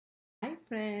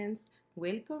friends,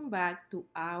 welcome back to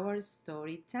our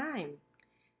story time.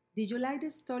 Did you like the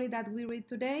story that we read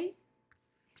today?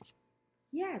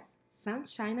 Yes,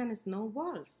 Sunshine and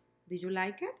Snowballs. Did you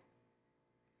like it?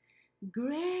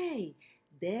 Great!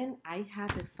 Then I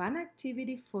have a fun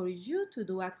activity for you to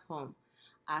do at home.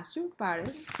 Ask your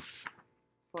parents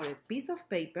for a piece of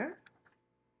paper,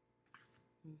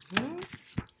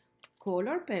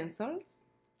 color pencils,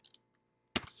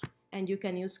 and you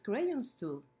can use crayons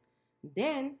too.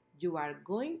 Then you are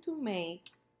going to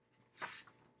make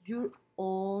your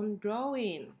own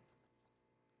drawing.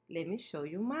 Let me show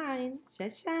you mine.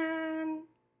 Cha-chan!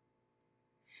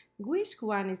 Which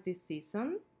one is this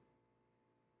season?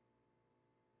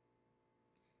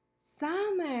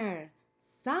 Summer!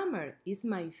 Summer is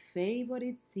my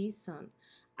favorite season.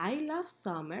 I love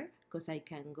summer because I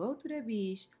can go to the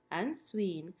beach and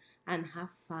swim and have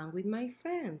fun with my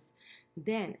friends.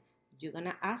 Then you're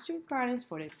gonna ask your parents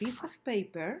for a piece of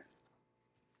paper,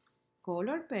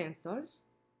 color pencils,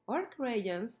 or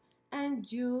crayons,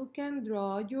 and you can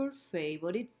draw your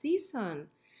favorite season.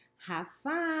 Have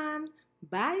fun!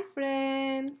 Bye,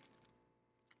 friends!